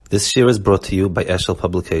This year is brought to you by Eshel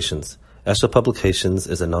Publications. Eshel Publications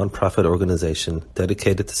is a non-profit organization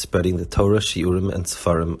dedicated to spreading the Torah, Shiurim, and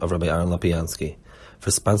Sefarim of Rabbi Aaron Lopiansky. For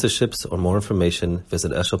sponsorships or more information,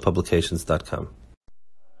 visit eshelpublications.com.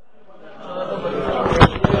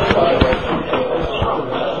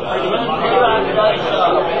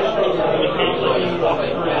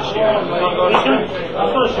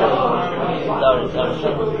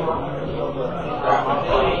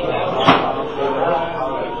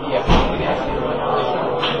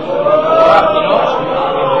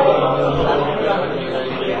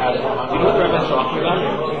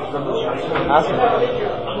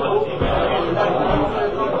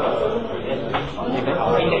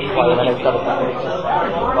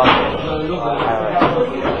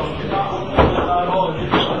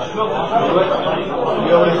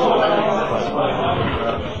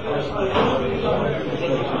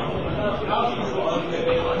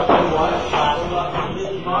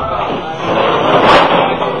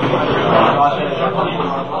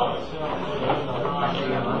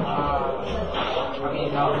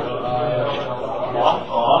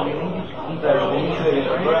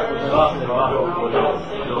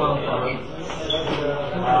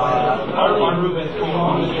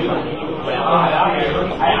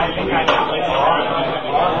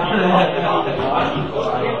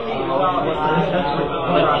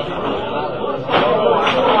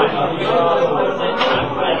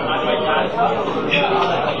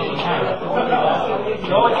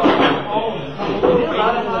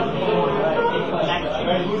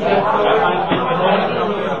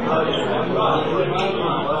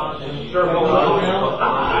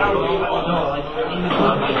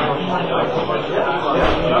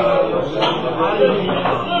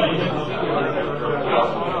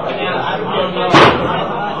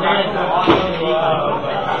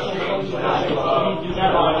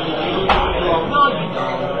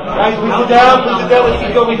 Guys, we sit down, let's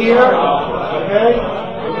keep over here. Okay?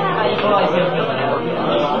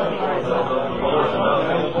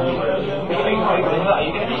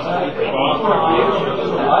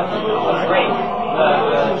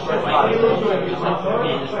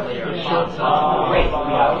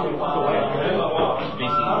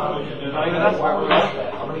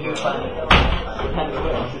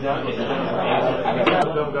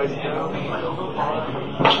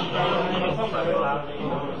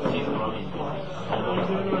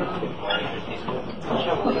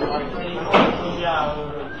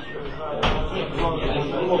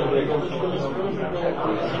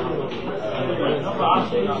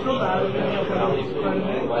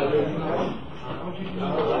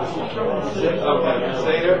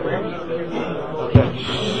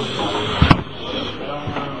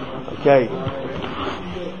 Okay.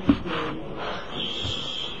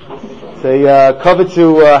 They covered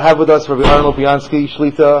to have with us Rabbi Aaron Lopiansky,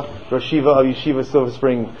 Shlita, Rosh Yeshiva of Yeshiva Silver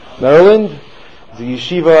Spring, Maryland. It's a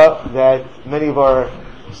yeshiva that many of our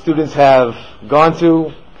students have gone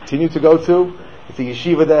to, continue to go to. It's a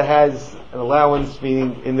yeshiva that has an allowance,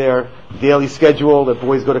 meaning in their daily schedule, that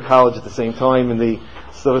boys go to college at the same time in the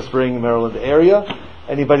Silver Spring, Maryland area.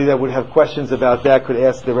 Anybody that would have questions about that could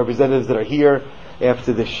ask the representatives that are here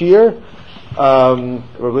after this year. Rabbi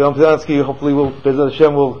Lopiansky hopefully will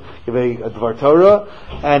give a Dvar Torah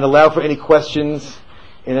and allow for any questions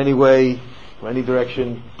in any way or any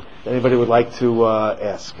direction that anybody would like to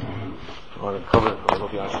ask. I want to cover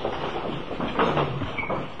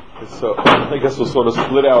So I guess we'll sort of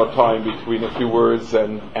split our time between a few words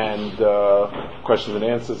and questions and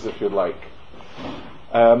answers, if you'd like.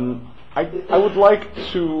 I would like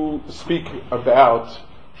to speak about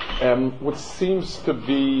what seems to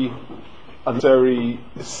be a necessary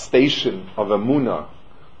station of Emunah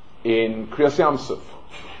in Kriyas Yamsuf.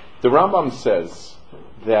 The Rambam says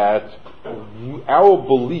that our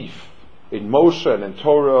belief in Moshe and in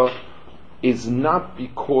Torah is not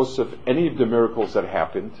because of any of the miracles that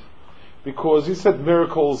happened, because he said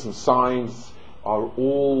miracles and signs are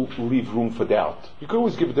all leave room for doubt. You can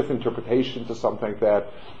always give a different interpretation to something like that.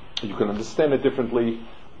 You can understand it differently.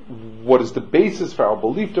 What is the basis for our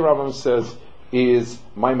belief, the Rambam says, is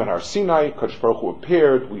Maimon Har Sinai, Kadosh Baruch Hu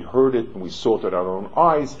appeared, we heard it, and we saw it with our own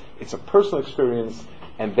eyes. It's a personal experience,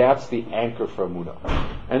 and that's the anchor for Emunah.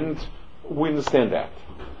 And we understand that.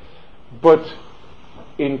 But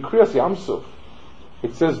in Kriyas Yamsuf,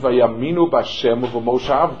 it says, Vayaminu b'Hashem u'b'Moshe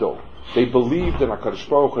Avdo. They believed in HaKadosh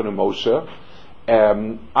Baruch Hu and in Moshe.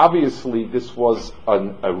 Obviously, this was a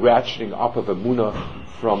ratcheting up of Emunah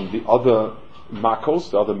from the other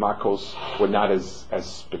Makos. The other Makos were not as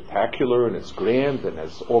spectacular and as grand and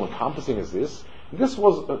as all-encompassing as this. This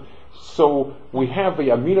was so we have a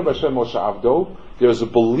Yamina B'Hashem Moshe Avdo. There's a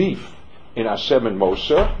belief in Hashem and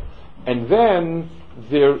Moshe, and then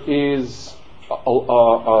there is a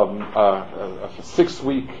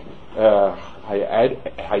 6-week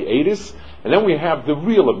hiatus, and then we have the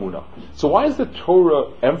real Emunah. So why does the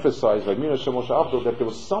Torah emphasize that there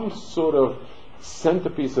was some sort of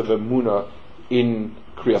centerpiece of Emunah in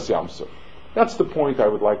Kriyas Yamsuf? That's the point I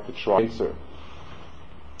would like to try to answer.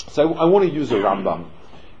 So I want to use a Rambam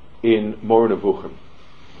in Moreh Nevuchim.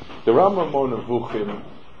 The Rambam Moreh Nevuchim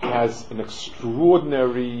has an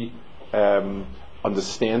extraordinary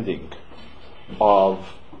understanding of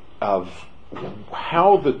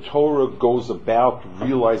how the Torah goes about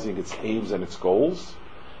realizing its aims and its goals,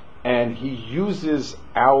 and he uses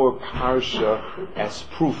our parsha as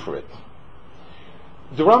proof for it.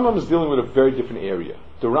 The Rambam is dealing with a very different area.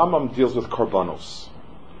 The Rambam deals with korbanos,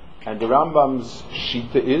 and the Rambam's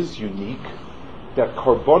shita is unique, that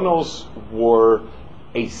korbanos were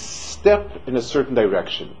a step in a certain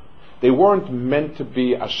direction. They weren't meant to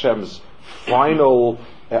be Hashem's final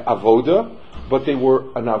avoda, but they were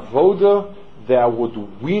an avoda that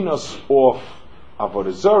would wean us off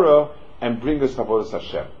avodah zarah and bring us to avodas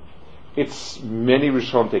Hashem. It's many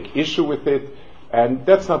Rishon take issue with it, and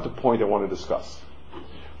that's not the point I want to discuss.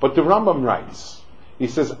 But the Rambam writes, he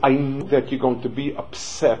says, I know that you're going to be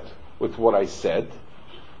upset with what I said,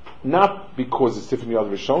 not because it's different than the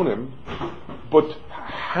other Rishonim, but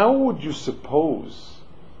how would you suppose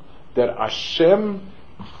that Hashem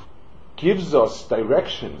gives us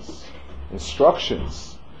directions,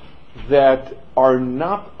 instructions, that are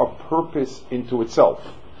not a purpose into itself?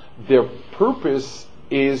 Their purpose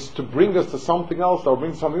is to bring us to something else, or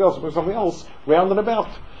bring something else, or bring something else, round and about.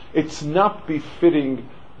 It's not befitting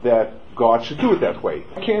that God should do it that way.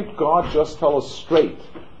 Can't God just tell us straight,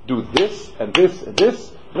 do this, and this, and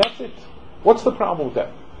this, and that's it? What's the problem with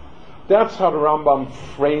that? That's how the Rambam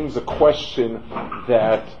frames a question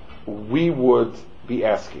that we would be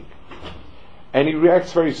asking. And he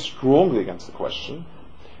reacts very strongly against the question,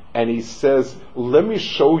 and he says, let me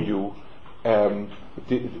show you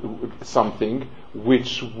something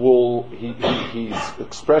which will, his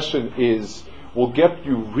expression is, will get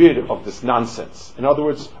you rid of this nonsense. In other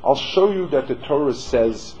words, I'll show you that the Torah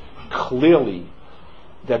says clearly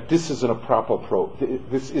that this is a proper approach.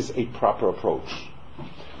 This is a proper approach.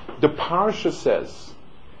 The parsha says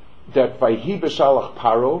that Vayhi BeShalach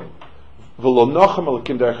Paro v'lo nochem el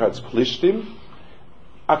kinderchatz plishtim.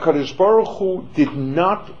 HaKadosh Baruch Hu did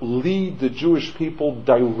not lead the Jewish people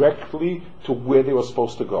directly to where they were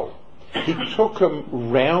supposed to go. He took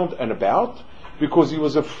them round and about because he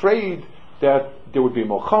was afraid that there would be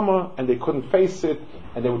Milchama and they couldn't face it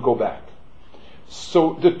and they would go back.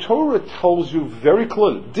 So the Torah tells you very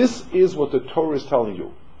clearly, this is what the Torah is telling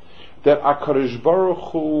you, that HaKadosh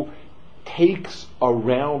Baruch Hu takes a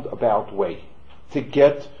roundabout way to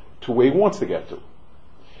get to where he wants to get to.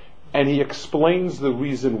 And he explains the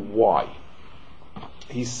reason why.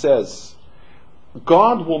 He says,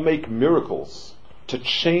 God will make miracles to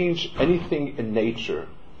change anything in nature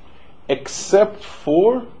except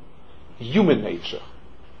for human nature.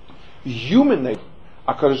 Human nature,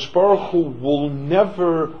 HaKadosh Baruch Hu will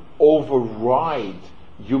never override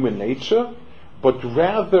human nature, but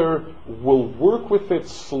rather will work with it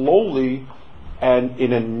slowly and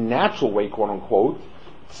in a natural way, quote unquote,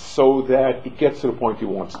 so that it gets to the point he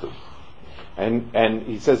wants to. And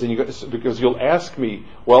he says, because you'll ask me,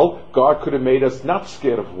 well, God could have made us not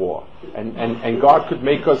scared of war, and God could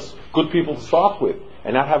make us good people to start with,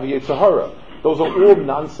 and not have a Yetzirah. Those are all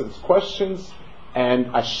nonsense questions, and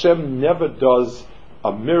Hashem never does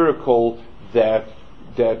a miracle that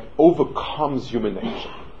overcomes human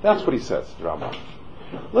nature. That's what he says, Rambam.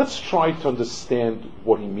 Let's try to understand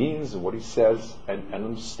what he means and what he says, and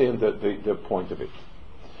understand the point of it.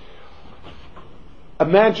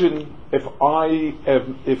 Imagine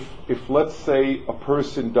if let's say a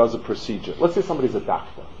person does a procedure. Let's say somebody's a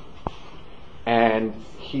doctor, and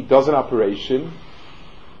he does an operation,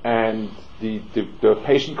 and the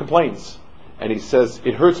patient complains, and he says,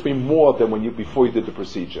 it hurts me more than before you did the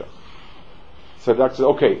procedure. So the doctor says,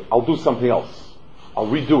 okay, I'll do something else. I'll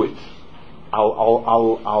redo it.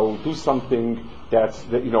 I'll do something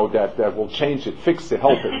that will change it, fix it,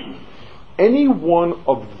 help it. Any one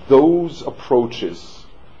of those approaches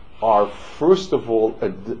are, first of all,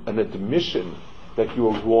 an admission that you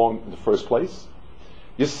were wrong in the first place.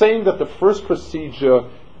 You're saying that the first procedure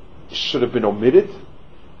should have been omitted,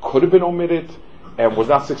 could have been omitted, and was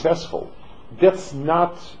not successful. That's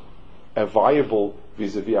not a viable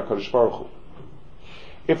vis-a-vis HaKadosh Baruch Hu.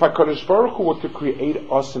 If HaKadosh Baruch Hu were to create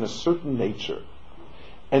us in a certain nature,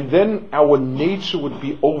 and then our nature would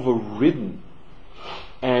be overridden,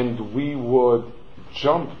 and we would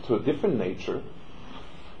jump to a different nature,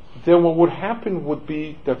 then what would happen would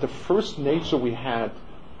be that the first nature we had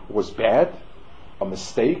was bad, a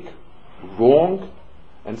mistake, wrong,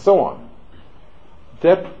 and so on.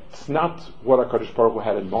 That's not what HaKadosh Baruch Hu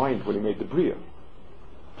had in mind when he made the Bria.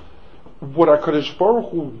 What HaKadosh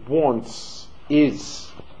Baruch Hu wants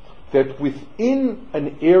is that within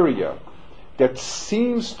an area that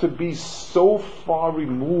seems to be so far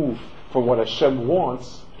removed from what Hashem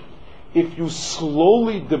wants, if you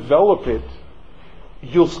slowly develop it,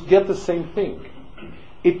 you'll get the same thing.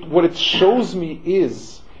 What it shows me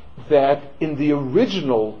is that in the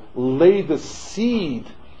original lay the seed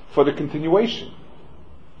for the continuation.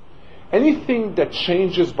 Anything that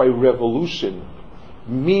changes by revolution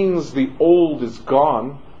means the old is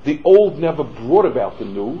gone, the old never brought about the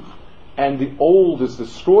new, and the old is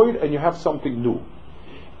destroyed and you have something new.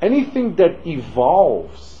 Anything that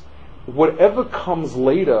evolves, whatever comes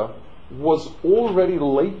later, was already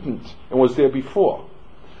latent and was there before.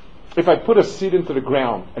 If I put a seed into the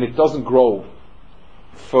ground and it doesn't grow,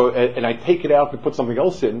 and I take it out and put something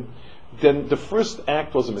else in, then the first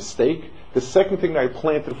act was a mistake. The second thing that I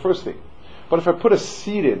planted, the first thing. But if I put a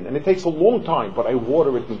seed in, and it takes a long time, but I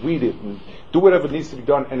water it and weed it and do whatever needs to be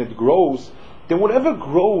done, and it grows, then whatever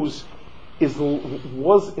grows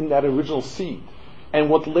was in that original seed. And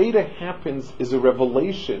what later happens is a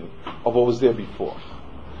revelation of what was there before.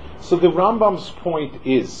 So the Rambam's point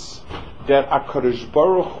is that HaKadosh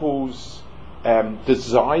Baruch Hu's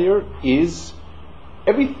desire is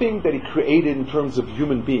everything that he created in terms of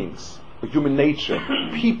human beings, human nature,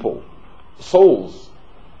 people, souls,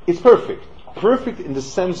 is perfect. Perfect in the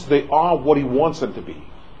sense they are what he wants them to be.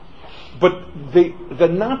 But they're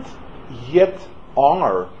not yet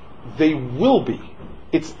are, they will be.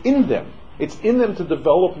 It's in them. It's in them to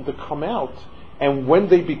develop and to come out. And when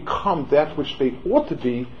they become that which they ought to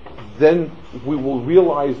be, then we will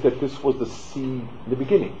realize that this was the seed in the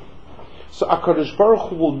beginning. So HaKadosh Baruch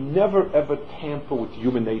Hu will never ever tamper with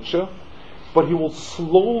human nature, but he will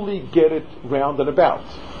slowly get it round and about.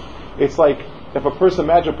 It's like if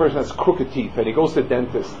imagine a person has crooked teeth and he goes to the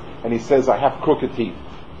dentist and he says, I have crooked teeth.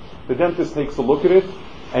 The dentist takes a look at it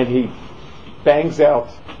and he bangs out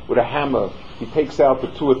with a hammer. He takes out the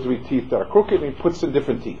 2 or 3 teeth that are crooked and he puts in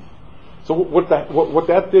different teeth. So what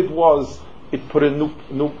that did was it put in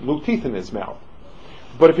new teeth in his mouth.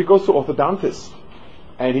 But if he goes to orthodontist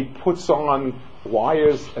and he puts on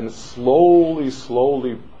wires and slowly,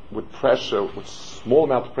 with pressure, with small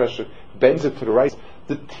amount of pressure, bends it to the right,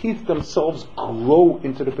 the teeth themselves grow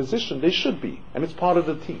into the position they should be, and it's part of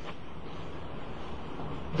the teeth.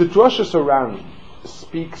 The Drasha Saran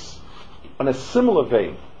speaks on a similar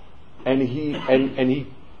vein, and he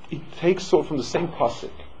takes so from the same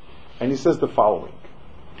pasuk, and he says the following: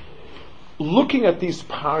 looking at these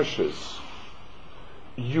parshas,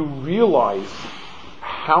 you realize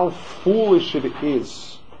how foolish it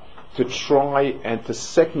is to try and to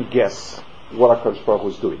second guess what HaKadosh Baruch Hu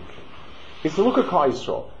is doing. He said, look at Klal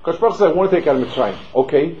Yisrael. HaKadosh Baruch Hu said, I want to take out of Mitzrayim.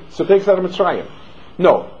 Okay, so takes out of Mitzrayim.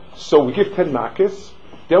 No. So we give 10 makkos,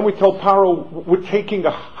 then we tell Paro, we're taking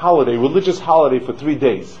a holiday, religious holiday for 3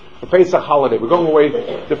 days. A Pesach holiday. We're going away,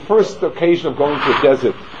 the first occasion of going to a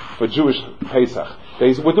desert for Jewish Pesach.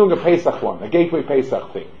 We're doing a Pesach one, a gateway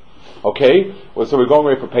Pesach thing. Okay? Well, so we're going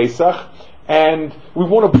away for Pesach, and we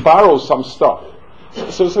want to borrow some stuff.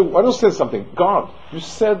 So I don't say something. God, you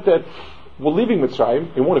said that we're leaving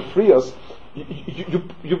Mitzrayim, you want to free us.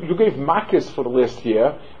 You gave makkos for the last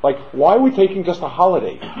year. Like, why are we taking just a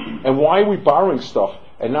holiday? And why are we borrowing stuff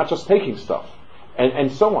and not just taking stuff?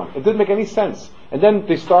 And so on. It didn't make any sense. And then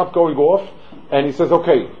they start going off, and he says,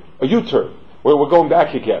 okay, a U-turn. We're going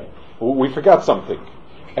back again. We forgot something.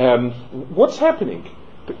 What's happening?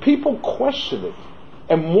 People question it.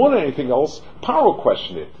 And more than anything else, Paro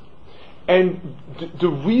questioned it. And the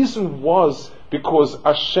reason was because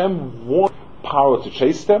Hashem wanted Paro to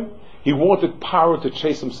chase them. He wanted Paro to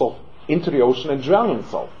chase himself into the ocean and drown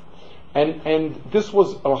himself. And this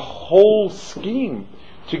was a whole scheme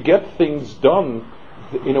to get things done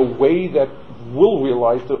in a way that will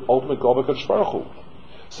realize the ultimate goal of HaKadosh Baruch Hu.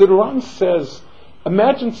 So the Ran says,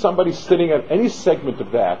 imagine somebody sitting at any segment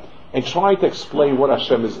of that and trying to explain what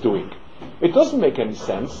Hashem is doing. It doesn't make any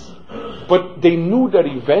sense, but they knew that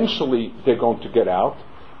eventually they're going to get out,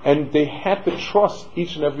 and they had to trust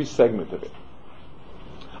each and every segment of it.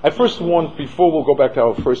 I first want, before we'll go back to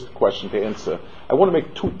our first question to answer, I want to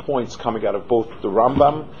make 2 points coming out of both the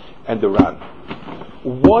Rambam and the Ran.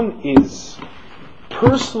 One is,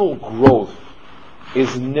 personal growth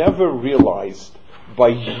is never realized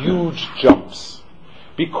by huge jumps.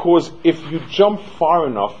 Because if you jump far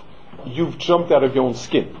enough, you've jumped out of your own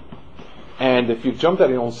skin. And if you jump out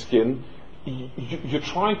of your own skin, you're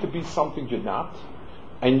trying to be something you're not,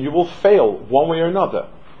 and you will fail one way or another.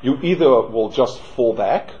 You either will just fall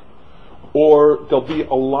back, or there'll be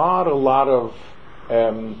a lot of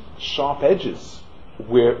sharp edges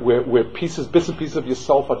where bits and pieces of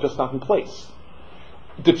yourself are just not in place.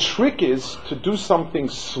 The trick is to do something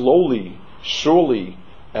slowly, surely.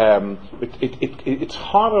 It's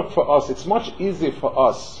harder for us. It's much easier for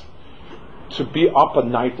us to be up at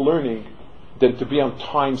night learning than to be on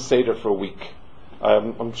time Seder for a week.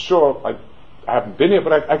 I'm sure I haven't been here,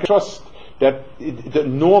 but I can trust that the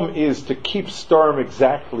norm is to keep Sturm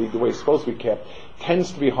exactly the way it's supposed to be kept.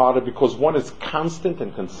 Tends to be harder because one is constant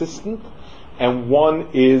and consistent, and one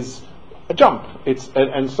is a jump.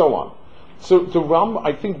 And so on. So the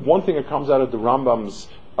I think one thing that comes out of the Rambam's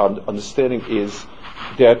understanding is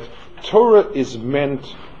that Torah is meant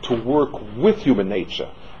to work with human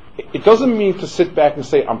nature. It doesn't mean to sit back and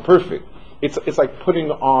say, I'm perfect. It's like putting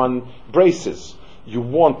on braces. You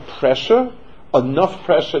want pressure, enough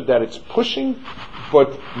pressure that it's pushing,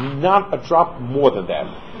 but not a drop more than that.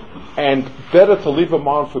 And better to leave them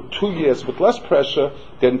on for 2 years with less pressure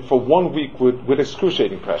than for 1 week with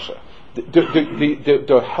excruciating pressure.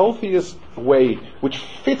 The healthiest way, which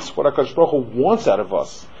fits what HaKadosh Baruch Hu wants out of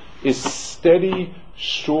us, is steady,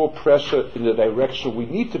 sure pressure in the direction we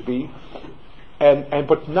need to be,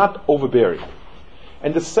 but not overbearing.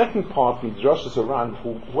 And the second part from the Rosh Hashanah,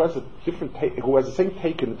 who has a different take, who has the same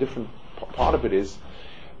take in a different part of it is,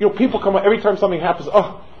 people come out every time something happens.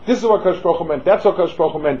 Oh, this is what HaKadosh Baruch Hu meant. That's what HaKadosh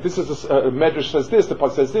Baruch Hu meant. This is a Medrash says this. The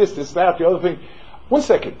Pasuk says this, that, the other thing. 1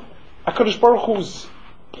 second. HaKadosh Baruch Hu's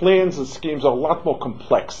plans and schemes are a lot more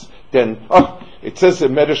complex than it says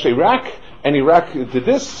in Medrash Iraq, and Iraq did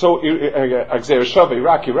this, so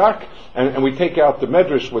Iraq, and we take out the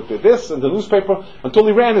Medrash with this and the newspaper until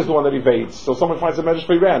Iran is the one that evades. So someone finds a Medrash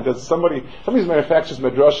for Iran. There's somebody manufactures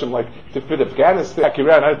Medrashim like to fit Afghanistan,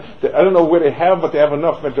 Iran. I don't know where they have, but they have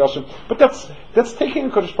enough Medrashim. But that's taking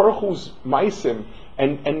Kodesh Baruch Hu's Maisim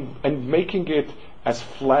and making it as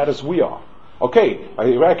flat as we are. Okay,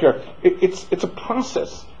 Iraq, it's a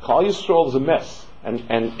process. Klal Yisrael is a mess.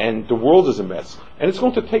 And the world is a mess. And it's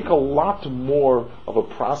going to take a lot more of a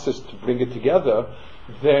process to bring it together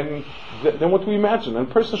than what we imagine. And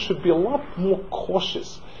a person should be a lot more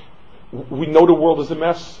cautious. We know the world is a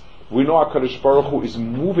mess. We know HaKadosh Baruch Hu is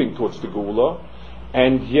moving towards the Geula.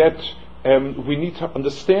 And yet, we need to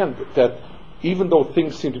understand that even though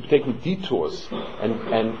things seem to be taking detours,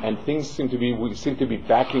 and things we seem to be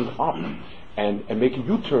backing up and making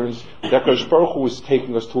U-turns, that HaKadosh Baruch Hu is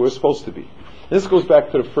taking us to where we're supposed to be. This goes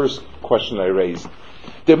back to the first question I raised.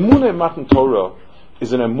 The emunah in Matan Torah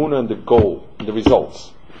is an emunah in the goal, in the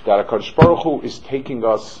results. That HaKadosh Baruch Hu is taking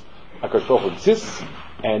us, HaKadosh Baruch Hu exists,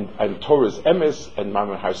 and Torah is emes, and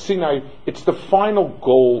Maimon Har Sinai. It's the final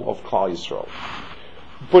goal of Klal Yisrael.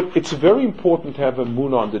 But it's very important to have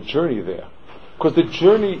emunah on the journey there, because the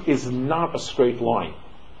journey is not a straight line.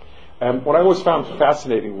 What I always found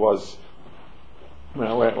fascinating was, when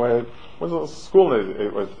I was in school,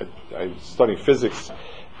 I was studying physics,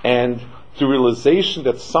 and the realization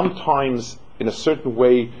that sometimes, in a certain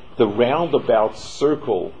way, the roundabout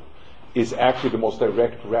circle is actually the most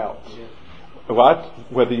direct route. Yeah. What?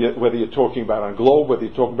 Whether you're talking about on a globe, whether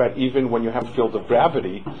you're talking about even when you have a field of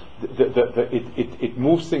gravity, it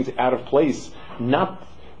moves things out of place, not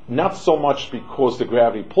so much because the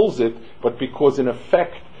gravity pulls it, but because in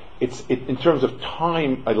effect, it in terms of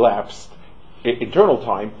time elapsed, internal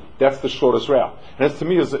time, that's the shortest route. And to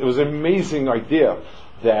me, it was an amazing idea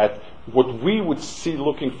that what we would see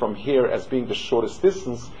looking from here as being the shortest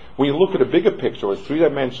distance, when you look at a bigger picture, or 3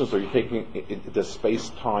 dimensions, or you're taking the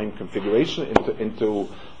space-time configuration into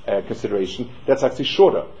consideration, that's actually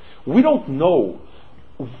shorter. We don't know.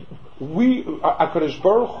 HaKadosh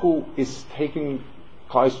Baruch Hu is taking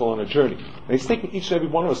Klal Yisrael on a journey. And He's taking each and every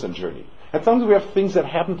one of us on a journey. And sometimes we have things that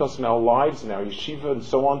happen to us in our lives, in our yeshiva, and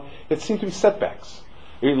so on, that seem to be setbacks.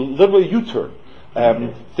 Literally a U-turn.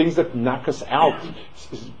 Things that knock us out.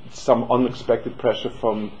 Some unexpected pressure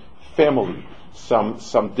from family,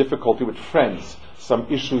 some difficulty with friends, some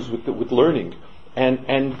issues with learning.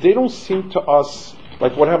 And they don't seem to us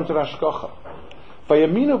like what happened to Hashgacha.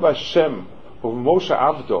 Vayaminu Vashem of Moshe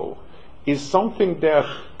Avdo is something that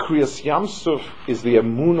Kriyas Yamsuf is the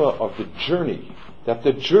emunah of the journey. That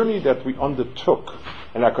the journey that we undertook,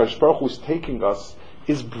 and HaKadosh Baruch Hu is taking us,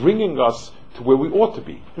 is bringing us to where we ought to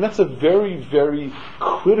be. And that's a very, very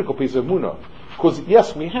critical piece of emunah. Because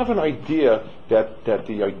yes, we have an idea that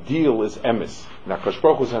the ideal is emes, and HaKadosh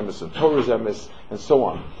Baruch Hu is emes, and Torah is emes, and so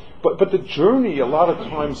on. But the journey a lot of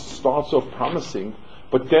times starts off promising,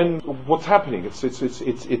 but then what's happening? It seems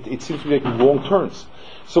to be making wrong turns.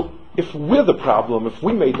 So if we're the problem, if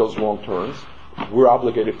we made those wrong turns, we're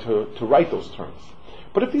obligated to right those turns.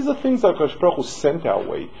 But if these are things that HaKadosh Baruch Hu sent our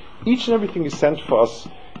way, each and everything He sent for us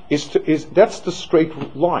that's the straight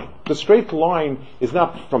line. The straight line is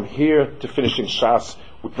not from here to finishing Shas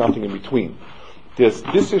with nothing in between. There's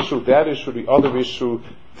this issue, that issue, the other issue,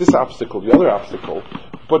 this obstacle, the other obstacle.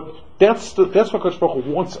 But that's what HaKadosh Baruch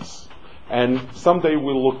Hu wants us. And someday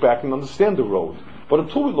we'll look back and understand the road. But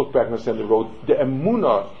until we look back and understand the road, the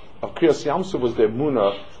emunah of Kriyas Yamsuf was the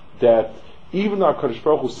emunah that even though HaKadosh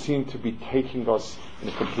Baruch Hu seemed to be taking us in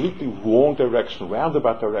a completely wrong direction,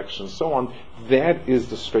 roundabout direction, and so on, that is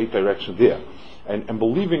the straight direction there. And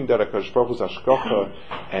believing that HaKadosh Baruch Hu's hashgacha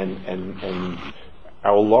and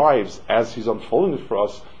our lives as He's unfolding it for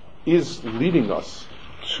us is leading us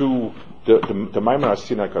to the Maimon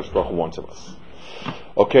HaSinai HaKadosh Baruch Hu wants of us.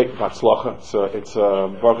 Okay, BeShalach. It's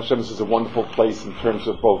Baruch Hashem, this is a wonderful place in terms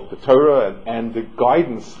of both the Torah and the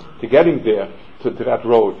guidance to getting there to that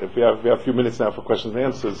road. If we have a few minutes now for questions and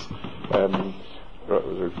answers.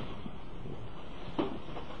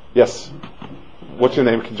 Yes. What's your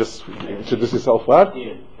name? Can you just introduce yourself? What?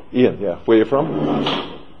 Ian. Yeah. Where are you from?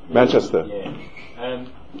 Manchester. Yeah.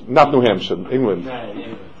 Not New Hampshire, England. No,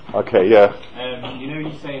 England. Okay. Yeah.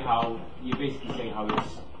 You basically say how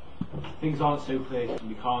things aren't so clear.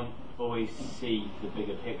 We can't always see the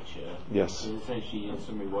bigger picture. Yes. It's essentially, in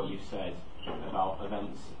summary, what you've said about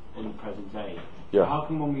events in the present day. Yeah. So how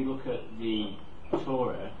come when we look at the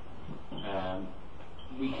Torah,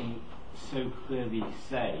 we can so clearly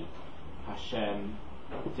say Hashem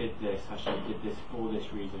did this for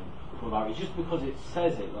this reason, for that? It's just because it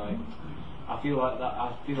says it. Like I feel like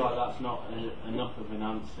that's not enough of an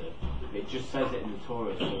answer. It just says it in the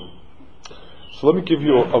Torah. So let me give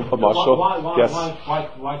you a mashal.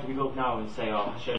 Why do we look now and say, oh, Hashem